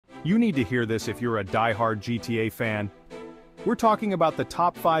You need to hear this if you're a die-hard GTA fan. We're talking about the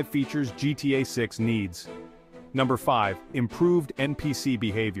top 5 features GTA 6 needs. Number 5. Improved NPC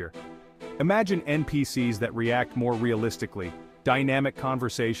behavior. Imagine NPCs that react more realistically, dynamic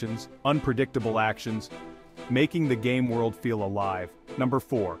conversations, unpredictable actions, making the game world feel alive. Number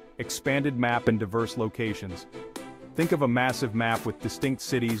 4. Expanded map and diverse locations. Think of a massive map with distinct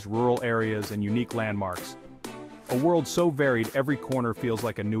cities, rural areas, and unique landmarks. A world so varied every corner feels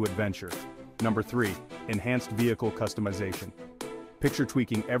like a new adventure. Number 3. Enhanced vehicle customization. Picture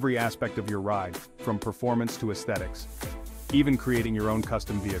tweaking every aspect of your ride, from performance to aesthetics. Even creating your own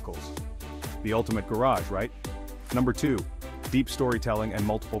custom vehicles. The ultimate garage, right? Number 2. Deep storytelling and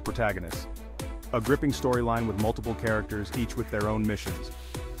multiple protagonists. A gripping storyline with multiple characters, each with their own missions.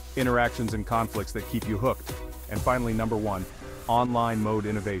 Interactions and conflicts that keep you hooked. And finally, number 1. Online mode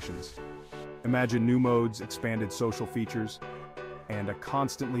innovations. Imagine new modes, expanded social features, and a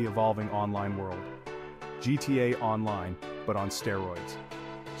constantly evolving online world. GTA Online, but on steroids.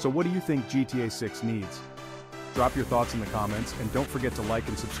 So what do you think GTA 6 needs? Drop your thoughts in the comments, and don't forget to like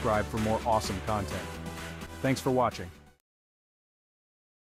and subscribe for more awesome content. Thanks for watching.